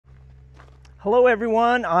Hello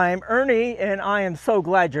everyone, I'm Ernie and I am so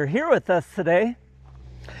glad you're here with us today.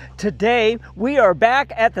 Today we are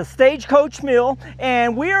back at the Stagecoach Mill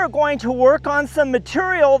and we are going to work on some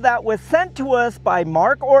material that was sent to us by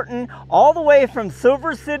Mark Orton all the way from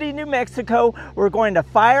Silver City, New Mexico. We're going to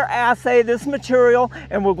fire assay this material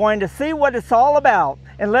and we're going to see what it's all about.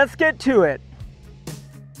 And let's get to it.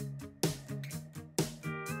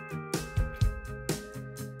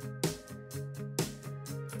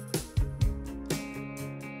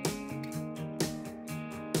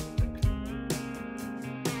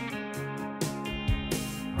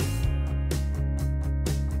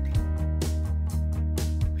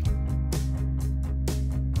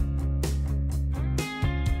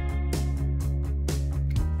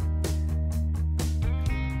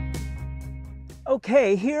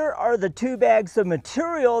 Okay, here are the 2 bags of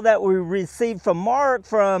material that we received from Mark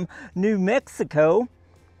from New Mexico.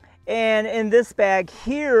 And in this bag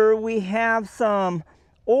here, we have some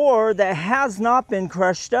ore that has not been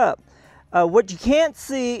crushed up. What you can't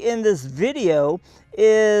see in this video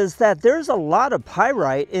is that there's a lot of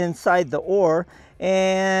pyrite inside the ore,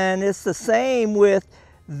 and it's the same with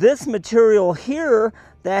this material here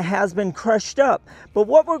that has been crushed up. But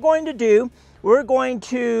what we're going to do, we're going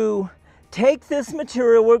to take this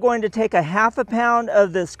material, we're going to take a ½ pound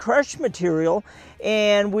of this crushed material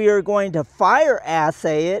and we are going to fire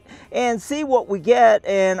assay it and see what we get.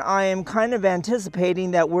 And I am kind of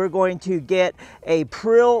anticipating that we're going to get a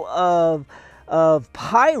prill of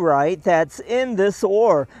pyrite that's in this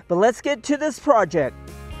ore. But let's get to this project.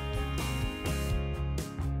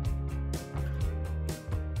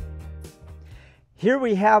 Here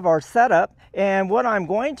we have our setup. And what I'm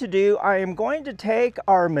going to do, I am going to take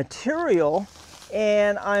our material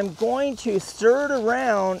and I'm going to stir it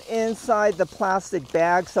around inside the plastic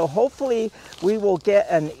bag. So hopefully we will get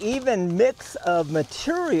an even mix of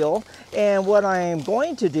material. And what I am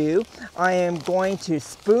going to do, I am going to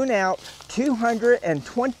spoon out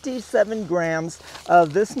 227 grams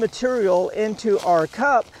of this material into our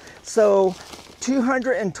cup. So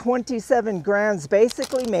 227 grams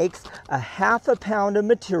basically makes a ½ pound of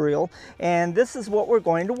material, and this is what we're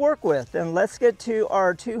going to work with. And let's get to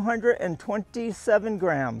our 227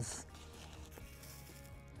 grams.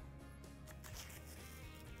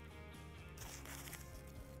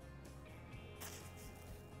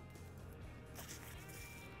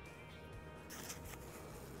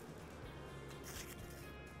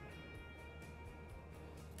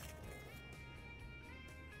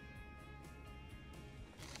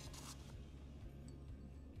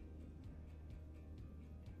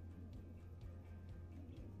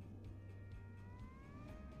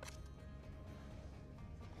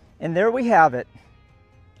 And there we have it.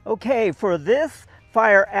 Okay, for this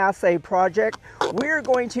fire assay project, we're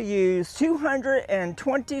going to use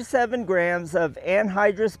 227 grams of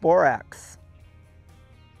anhydrous borax.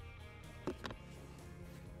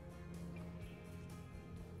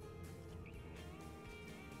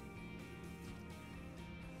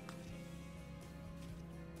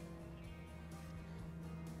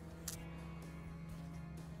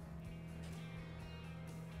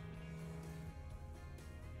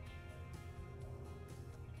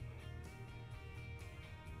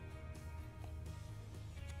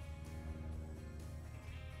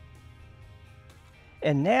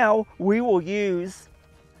 And now we will use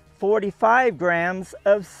 45 grams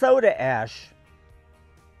of soda ash.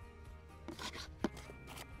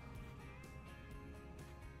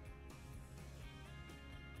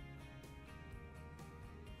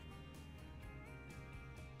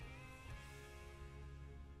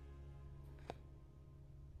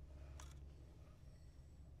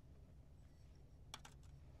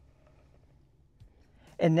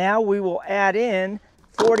 And now we will add in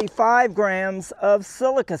 45 grams of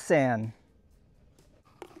silica sand.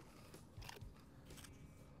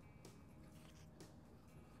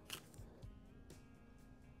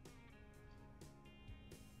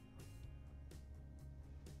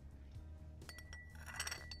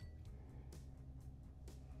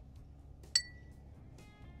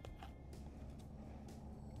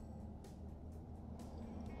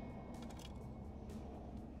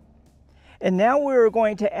 And now we're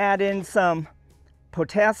going to add in some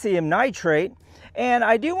potassium nitrate. And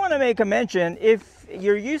I do want to make a mention, if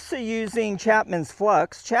you're used to using Chapman's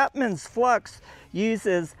flux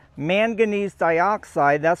uses manganese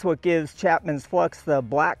dioxide. That's what gives Chapman's flux the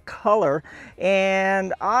black color.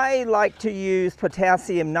 And I like to use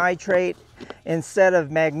potassium nitrate instead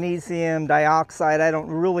of magnesium dioxide. I don't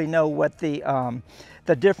really know what the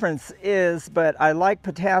the difference is, but I like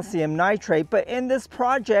potassium nitrate. But in this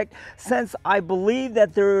project, since I believe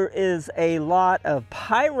that there is a lot of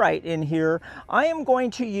pyrite in here, I am going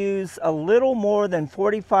to use a little more than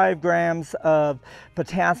 45 grams of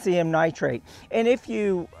potassium nitrate. And if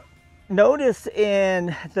you notice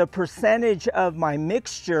in the percentage of my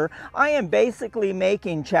mixture, I am basically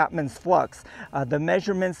making Chapman's flux. The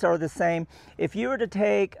measurements are the same. If you were to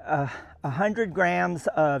take 100 grams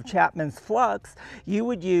of Chapman's flux, you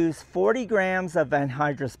would use 40 grams of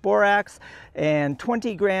anhydrous borax and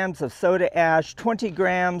 20 grams of soda ash, 20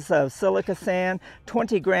 grams of silica sand,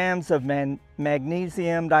 20 grams of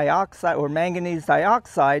magnesium dioxide or manganese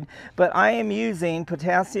dioxide, but I am using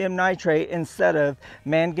potassium nitrate instead of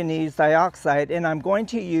manganese dioxide, and I'm going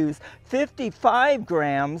to use 55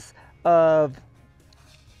 grams of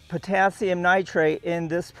potassium nitrate in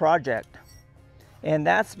this project. And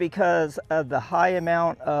that's because of the high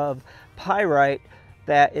amount of pyrite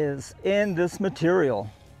that is in this material.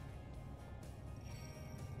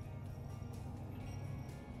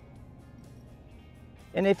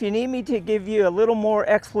 And if you need me to give you a little more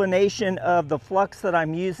explanation of the flux that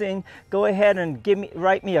I'm using, go ahead and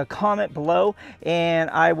write me a comment below,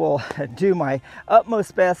 and I will do my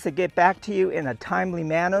utmost best to get back to you in a timely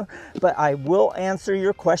manner, but I will answer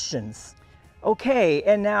your questions. Okay,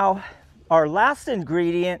 and now our last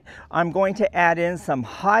ingredient, I'm going to add in some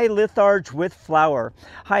high litharge with flour.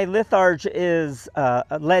 High litharge is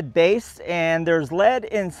lead based, and there's lead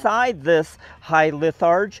inside this high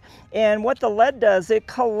litharge. And what the lead does, it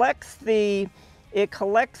collects the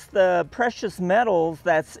precious metals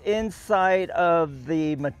that's inside of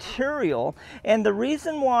the material. And the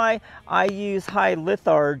reason why I use high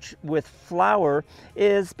litharge with flour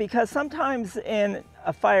is because sometimes in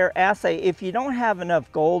a fire assay, if you don't have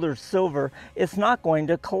enough gold or silver, it's not going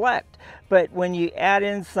to collect. But when you add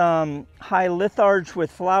in some high litharge with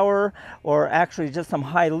flour, or actually just some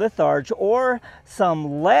high litharge or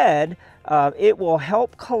some lead, it will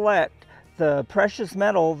help collect the precious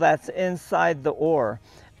metal that's inside the ore.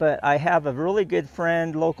 But I have a really good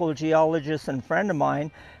friend, local geologist and friend of mine,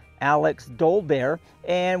 Alex Dolbear,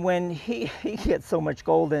 and when he gets so much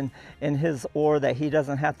gold in his ore that he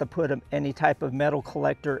doesn't have to put any type of metal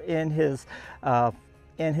collector in his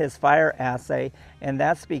fire assay, and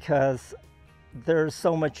that's because there's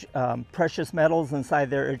so much precious metals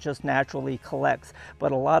inside there, it just naturally collects.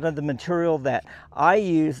 But a lot of the material that I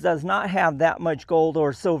use does not have that much gold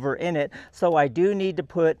or silver in it, so I do need to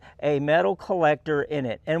put a metal collector in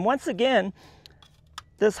it. And once again,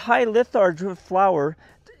 this high litharge with flour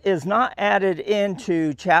is not added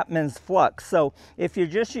into Chapman's flux. So if you're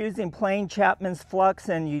just using plain Chapman's flux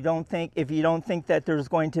and if you don't think that there's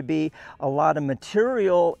going to be a lot of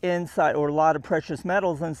material inside or a lot of precious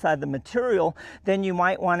metals inside the material, then you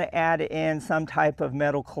might want to add in some type of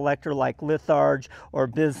metal collector like litharge or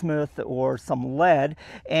bismuth or some lead.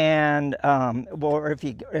 And or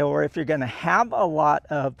if you're going to have a lot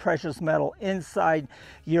of precious metal inside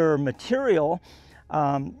your material,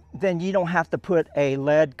 then you don't have to put a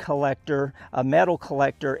lead collector, a metal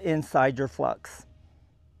collector inside your flux.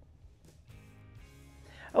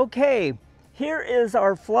 Okay, here is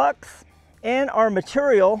our flux and our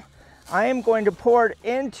material. I am going to pour it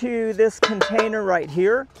into this container right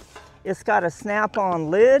here. It's got a snap-on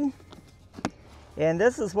lid, and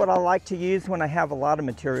this is what I like to use when I have a lot of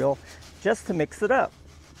material, just to mix it up.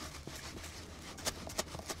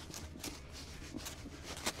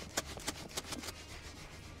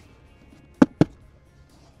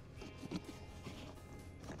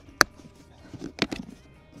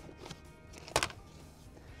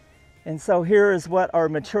 And so here is what our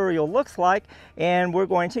material looks like, and we're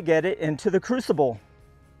going to get it into the crucible.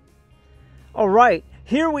 All right,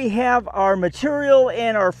 here we have our material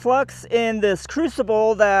and our flux in this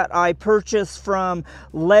crucible that I purchased from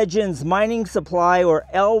Legends Mining Supply, or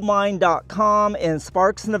lmine.com, in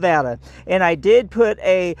Sparks, Nevada. And I did put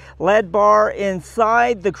a lead bar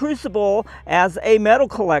inside the crucible as a metal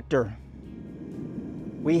collector.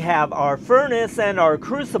 We have our furnace and our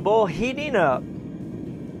crucible heating up.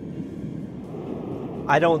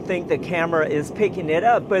 I don't think the camera is picking it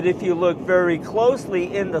up, but if you look very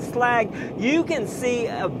closely in the slag, you can see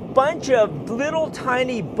a bunch of little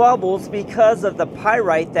tiny bubbles because of the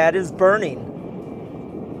pyrite that is burning.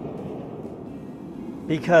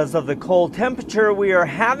 Because of the cold temperature we are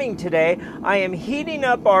having today, I am heating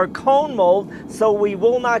up our cone mold so we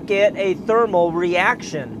will not get a thermal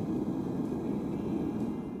reaction.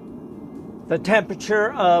 The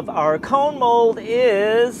temperature of our cone mold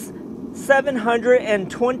is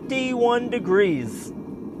 721 degrees.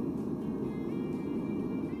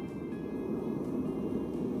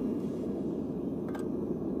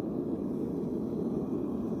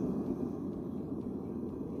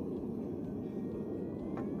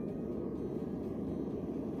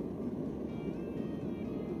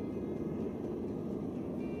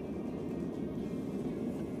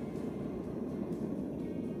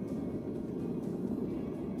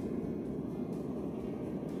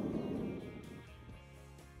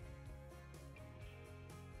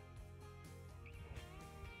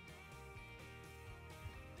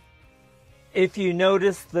 If you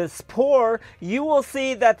notice this pour, you will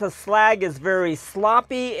see that the slag is very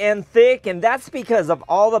sloppy and thick, and that's because of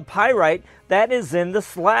all the pyrite that is in the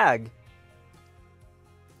slag.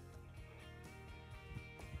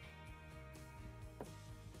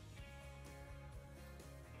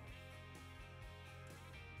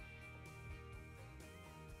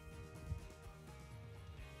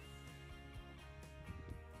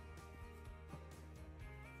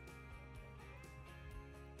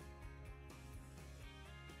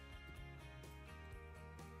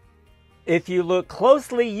 If you look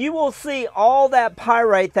closely, you will see all that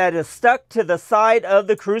pyrite that is stuck to the side of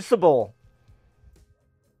the crucible.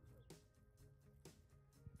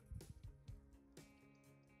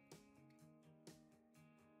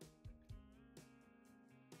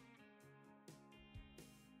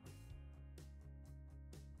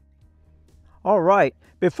 All right,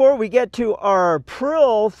 before we get to our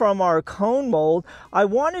prill from our cone mold, I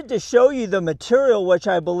wanted to show you the material, which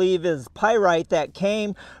I believe is pyrite, that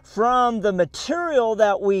came from the material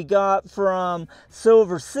that we got from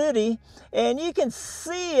Silver City. And you can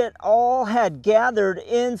see it all had gathered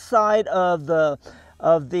inside of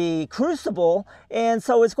the crucible, and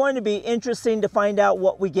so it's going to be interesting to find out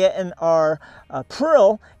what we get in our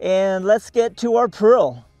prill. And let's get to our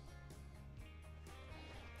prill.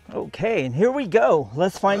 Okay, and here we go.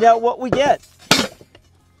 Let's find out what we get.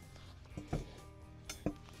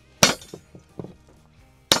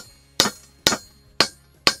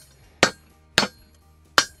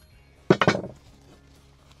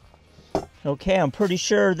 Okay, I'm pretty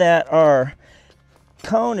sure that our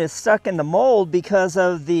cone is stuck in the mold because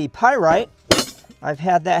of the pyrite. I've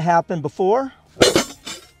had that happen before.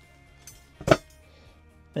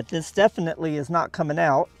 But this definitely is not coming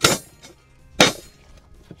out.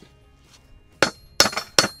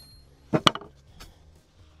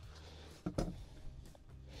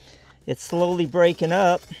 It's slowly breaking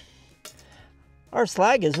up. Our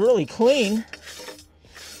slag is really clean,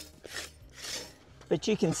 but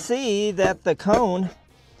you can see that the cone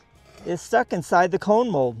is stuck inside the cone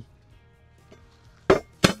mold.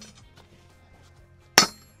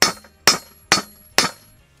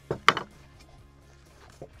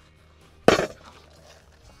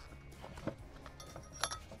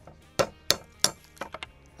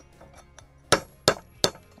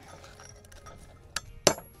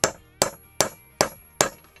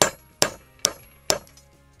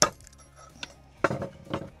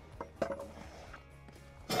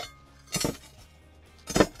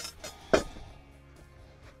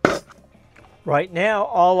 Right now,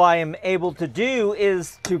 all I am able to do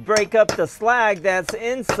is to break up the slag that's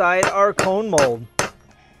inside our cone mold.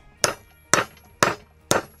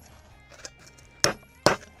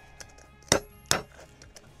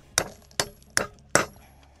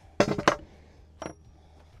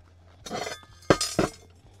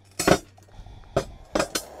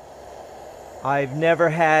 I've never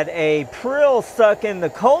had a prill stuck in the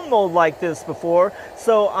cone mold like this before,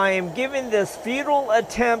 so I am giving this futile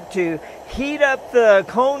attempt to heat up the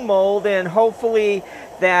cone mold, and hopefully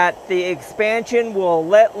that the expansion will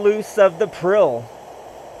let loose of the prill.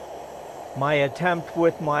 My attempt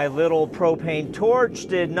with my little propane torch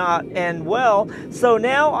did not end well, so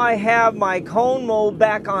now I have my cone mold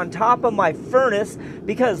back on top of my furnace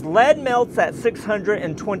because lead melts at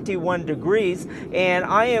 621 degrees, and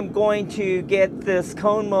I am going to get this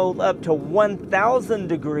cone mold up to 1000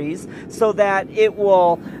 degrees so that it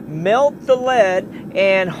will melt the lead,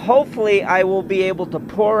 and hopefully I will be able to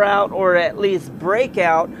pour out or at least break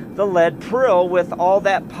out the lead prill with all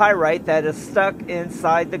that pyrite that is stuck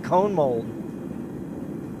inside the cone mold.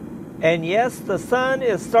 And yes, the sun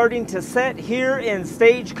is starting to set here in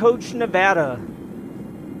Stagecoach, Nevada.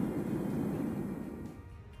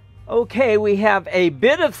 Okay, we have a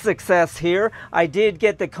bit of success here. I did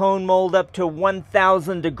get the cone mold up to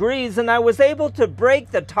 1000 degrees, and I was able to break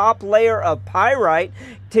the top layer of pyrite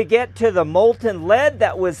to get to the molten lead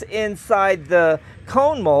that was inside the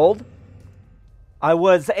cone mold. I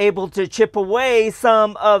was able to chip away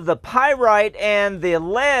some of the pyrite and the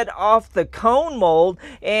lead off the cone mold,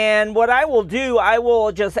 and what I will do, I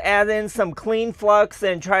will just add in some clean flux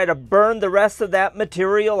and try to burn the rest of that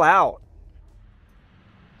material out.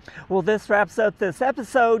 Well, this wraps up this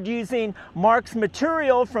episode using Mark's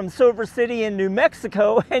material from Silver City in New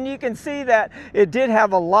Mexico, and you can see that it did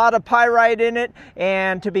have a lot of pyrite in it,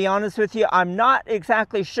 and to be honest with you, I'm not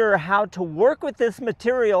exactly sure how to work with this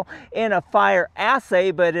material in a fire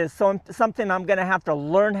assay, but it's something I'm going to have to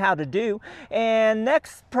learn how to do. And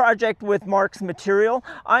next project with Mark's material,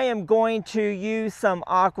 I am going to use some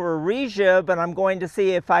aqua regia, but I'm going to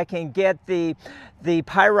see if I can get the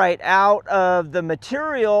pyrite out of the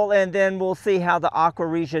material material, and then we'll see how the aqua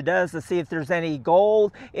regia does to see if there's any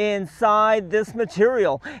gold inside this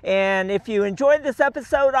material. And if you enjoyed this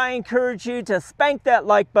episode, I encourage you to spank that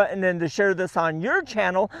like button and to share this on your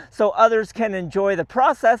channel so others can enjoy the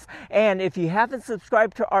process. And if you haven't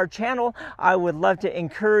subscribed to our channel, I would love to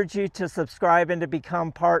encourage you to subscribe and to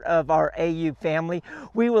become part of our AU family.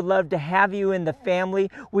 We would love to have you in the family.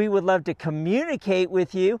 We would love to communicate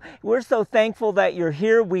with you. We're so thankful that you're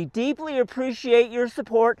here. We deeply appreciate your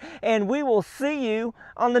support, and we will see you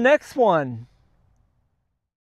on the next one.